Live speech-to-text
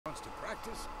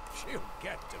practice? She'll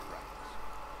get to practice.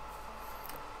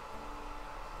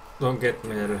 Don't get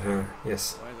mad at her.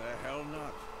 Yes. Why the hell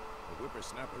not? The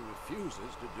whippersnapper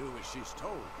refuses to do as she's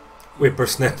told.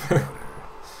 Whippersnapper.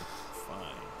 Fine.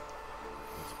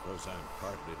 I suppose I'm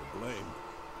partly to blame.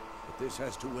 But this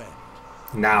has to end.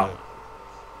 Now.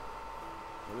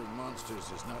 Killing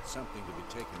monsters is not something to be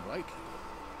taken lightly.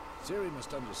 Ciri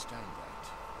must understand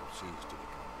that if she's to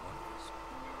become one of us.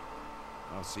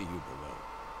 I'll see you below.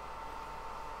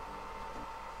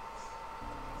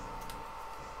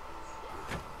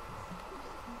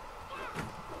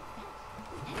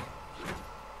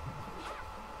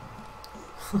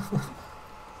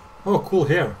 Oh, cool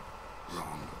hair.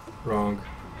 Wrong. Wrong.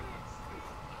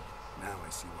 Now I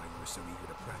see why you were so eager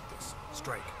to practice.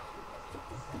 Strike.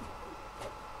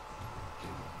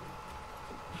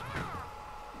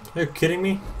 Are you kidding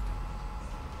me?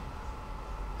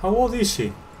 How old is she?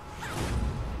 You're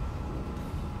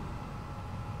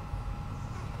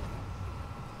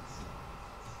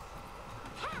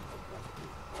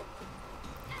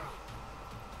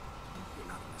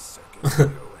not in a circus. You're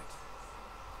right.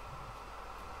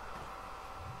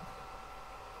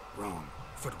 Wrong.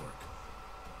 Footwork.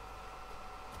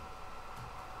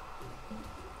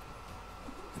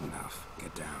 Enough.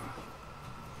 Get down.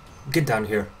 Get down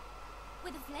here.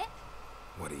 With a flip?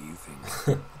 What do you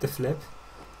think? The flip?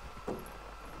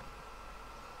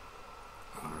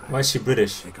 Alright. Why is she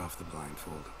British? Take off the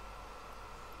blindfold.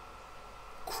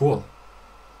 Cool.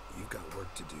 You've got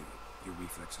work to do. Your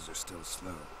reflexes are still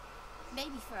slow.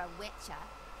 Maybe for a witcher.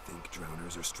 Think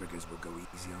drowners or striggers will go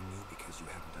easy on you because you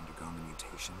haven't undergone the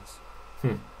mutations?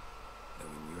 Hmm. Though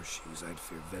in your shoes, I'd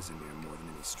fear Vesemir more than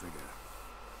any strigger.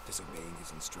 Disobeying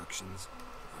his instructions?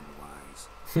 Unwise.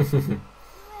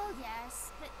 Well,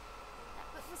 yes, but that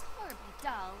book was horribly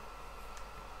dull.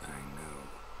 I know.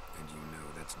 And you know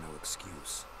that's no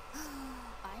excuse.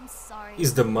 I'm sorry.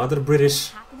 Is the mother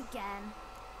British? Happen again.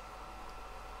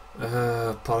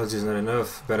 Apologies not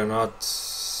enough. Better not.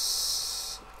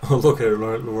 Oh, look at her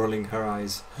rolling her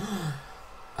eyes.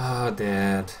 Ah,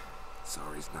 Dad.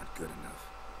 Sorry's not good enough.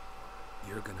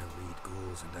 You're gonna read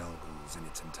Ghouls and Elghouls in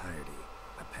its entirety,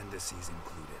 appendices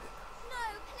included.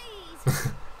 No, please.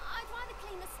 I'd rather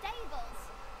clean the stables.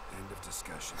 End of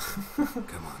discussion.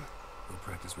 Come on, we'll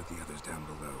practice with the others down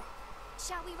below.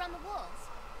 Shall we run the walls?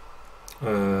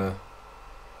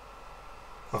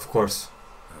 Of course.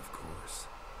 Of course.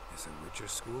 Is a Witcher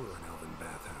school or an elven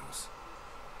bathhouse?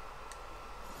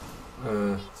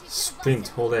 Sprint,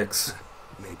 hold X.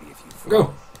 Maybe if you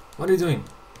Go! What are you doing?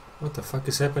 What the fuck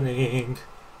is happening?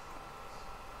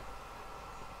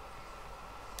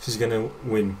 She's gonna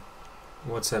win.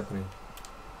 What's happening?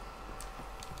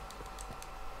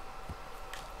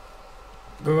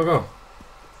 Go, go, go!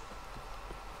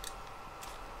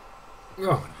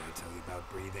 Go! What did I tell you about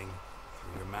breathing?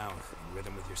 Through your mouth, in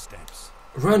rhythm with your steps.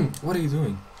 Run! What are you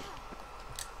doing?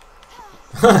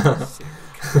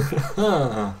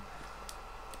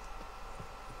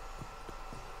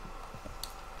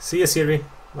 See ya, Ciri.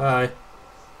 Bye.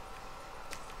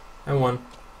 I won.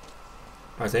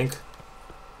 I think.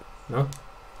 No?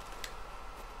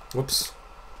 Whoops.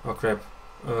 Oh crap.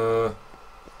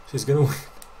 She's gonna win.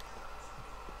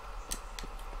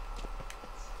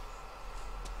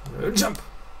 Jump!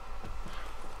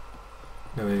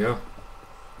 There we go.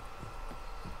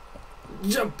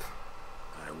 Jump!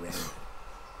 I win.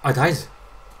 I died.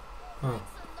 Oh.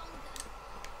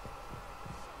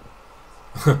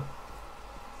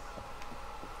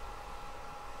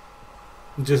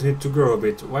 Just need to grow a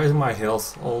bit. Why is my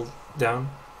health all down?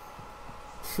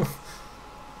 Oh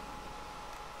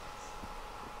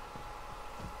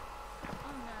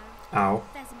no. Ow.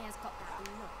 Vesemir's got that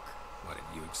look. What did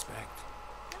you expect?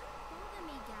 Don't bother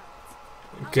me,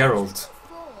 Geralt. Geralt.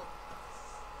 Fall.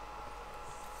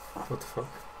 What the fuck?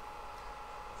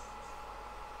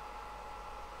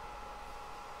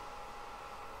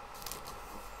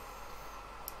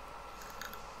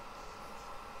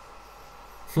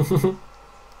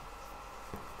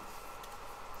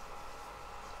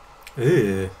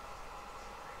 Ew.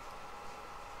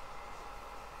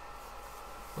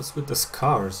 What's with the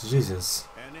scars? Jesus.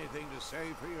 Anything to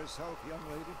say for yourself, young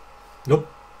lady? Nope.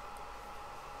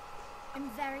 I'm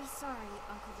very sorry,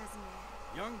 Uncle Vesemir.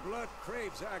 Young blood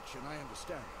craves action, I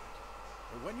understand that.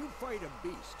 But when you fight a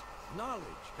beast,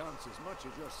 knowledge counts as much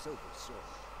as your silver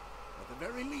sword. At the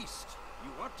very least,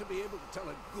 you ought to be able to tell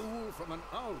a ghoul from an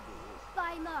owl ghoul.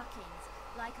 By markings,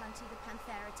 like unto the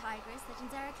Panthera tigris that in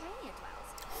Zeracania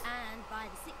dwells, and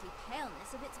by the sickly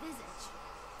paleness of its visage.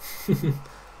 So you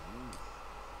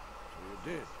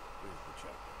did, with the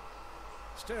chapter.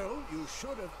 Still, you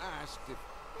should have asked if...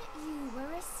 But you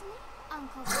were asleep.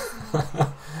 Uncle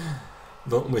Vesemir.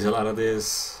 Don't miss a lot of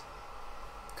this.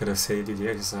 Could I say did the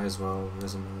exercise while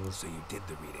Vesemir? So you did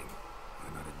the reading. Why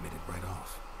not admit it right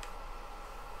off?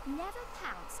 Never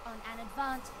pounce on an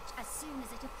advantage as soon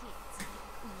as it appears.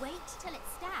 Wait till it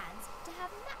stands to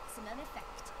have maximum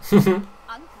effect.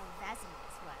 Uncle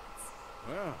Vesemir's words.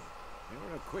 Well,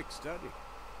 you're a quick study.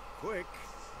 Quick,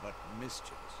 but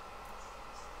mischievous.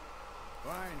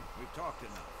 Fine, we've talked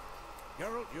enough.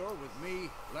 Geralt, you're with me,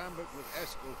 Lambert with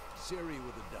Eskel, Ciri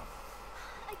with the dummy.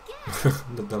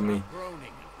 Again? The dummy. Stop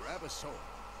groaning and grab a sword.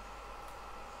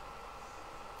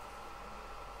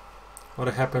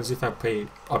 What happens if I pay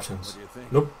What options? do you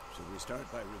think? Nope. Should we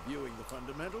start by reviewing the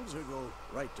fundamentals or go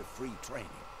right to free training?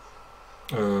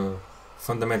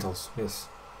 Fundamentals, yes.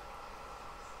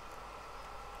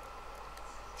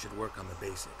 Should work on the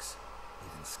basics.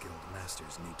 Even skilled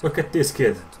masters need to... Look at this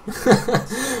kid.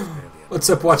 fundamentals. What's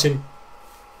up, watching?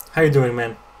 How you doing,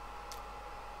 man?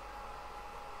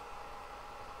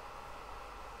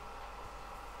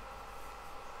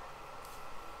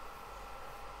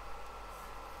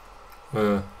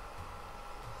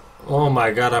 Oh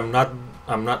my god, I'm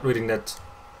not reading that.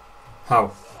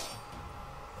 How?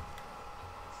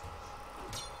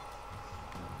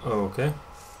 Okay.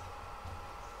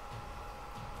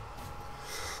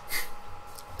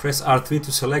 Press R3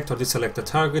 to select or deselect a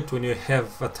target. When you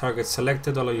have a target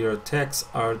selected, all of your attacks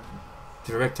are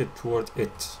directed toward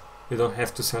it. You don't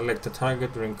have to select a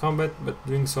target during combat, but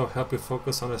doing so helps you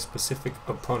focus on a specific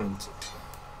opponent.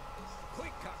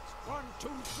 Quick cuts. 1, 2,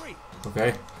 3.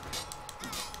 Okay.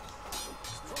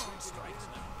 Strong strikes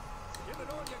now. Give it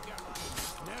all you got.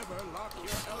 Never lock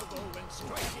your elbow when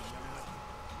striking.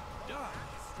 Done.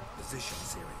 Position,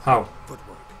 Ciri. How?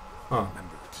 Footwork. Oh.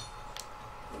 Remember.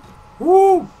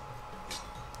 Woo!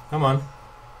 Come on.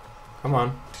 Come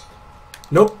on.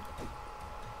 Nope.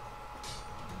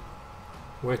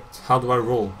 Wait, how do I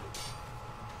roll?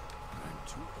 I'm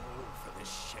too old for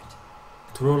this shit.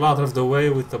 To roll out of the way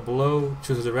with a blow,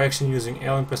 choose a direction using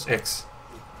L and press X.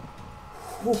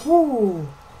 Woohoo!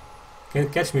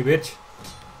 Can't catch me, bitch.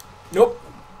 Nope.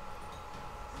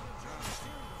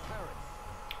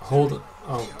 Hold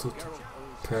out to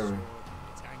parry.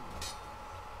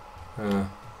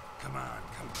 Come on,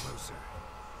 come closer.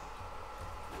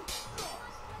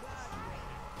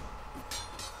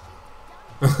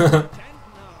 Stand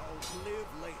now,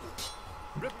 live later.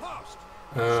 Riposte.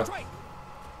 Strike.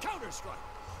 Counter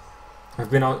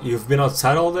strike. You've been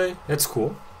outside all day? That's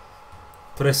cool.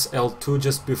 Press L2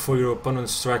 just before your opponent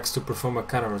strikes to perform a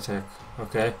counterattack.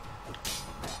 Okay.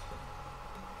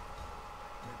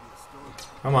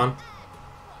 Come on.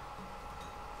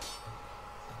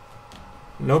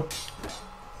 Nope.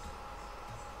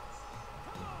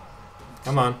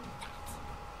 Come on.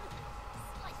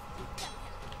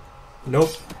 Nope.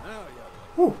 Now, young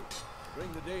Whew. lady.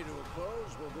 Bring the day to a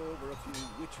close. We'll go over a few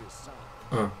witches'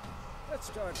 songs. Let's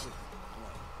start with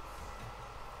one.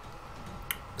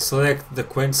 Select the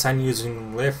Queen sign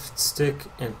using left stick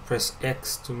and press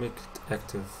X to make it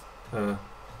active. To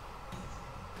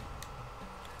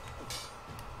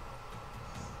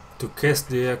cast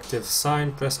the active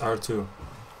sign, press R2.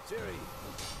 Ciri,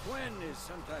 Gwen is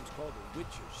sometimes called a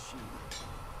witch's shield.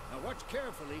 Now watch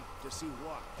carefully to see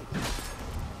why.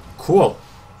 Cool.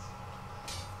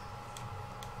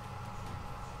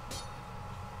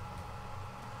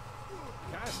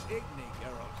 Cast Igni,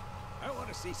 Geralt. I want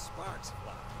to see sparks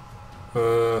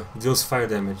fly. Deals fire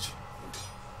damage.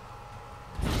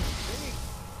 See?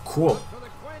 Cool. For the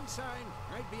Gwen sign,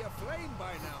 I'd be aflame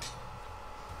by now.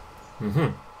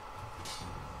 Mm-hmm.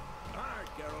 Alright,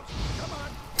 Geralt. Come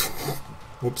on.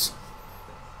 Whoops.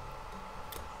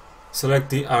 Select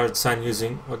the art sign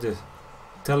using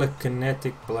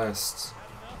telekinetic blast.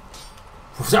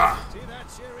 Huzzah! See that,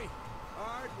 Ciri?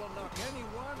 Art will knock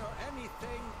anyone or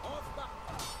anything off the...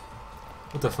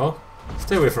 What the fuck?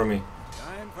 Stay away from me.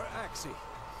 Time for Axie.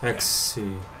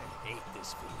 Axie. I hate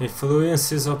this feeling.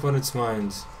 Influence is upon its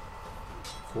mind.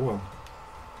 Cool.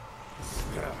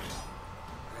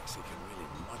 Axie can really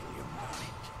muddle your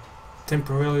mind.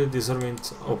 Temporarily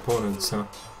disarmament opponents, huh?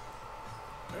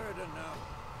 Heard her now.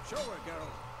 Show her,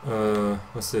 Geralt.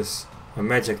 What's this? A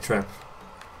magic trap.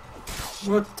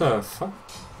 What the fuck?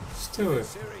 Stay away.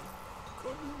 Ciri,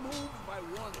 couldn't move if I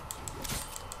wanted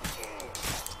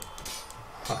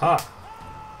to. Haha.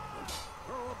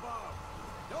 Throw a bomb.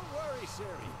 Don't worry,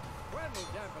 Ciri. Gwen will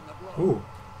dampen the blow. Ooh.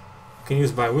 Can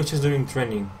use by witches during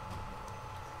training.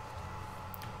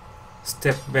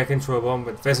 Step back into a bomb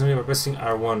but Vesemir by pressing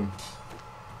R1.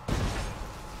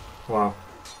 Wow.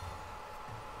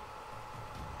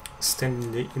 Stand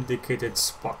in the indicated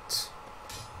spot.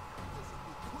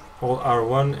 Hold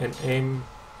R1 and aim.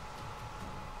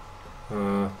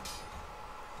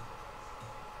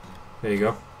 There you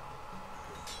go.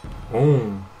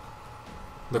 Boom.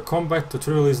 The combat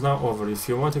tutorial is now over. If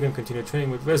you want, you can continue training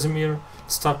with Vesemir.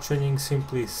 Stop training,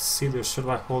 simply sit your shirt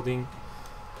by holding.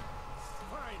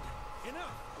 Fine.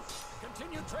 Enough.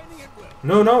 Continue training at will.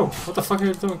 No, no! What the fuck are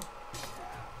you doing?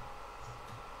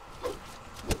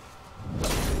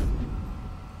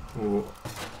 Ooh.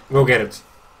 Go get it.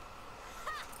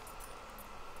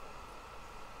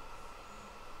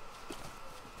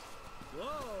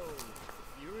 Whoa!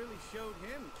 You really showed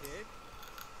him, kid.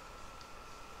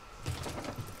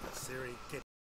 Siri, get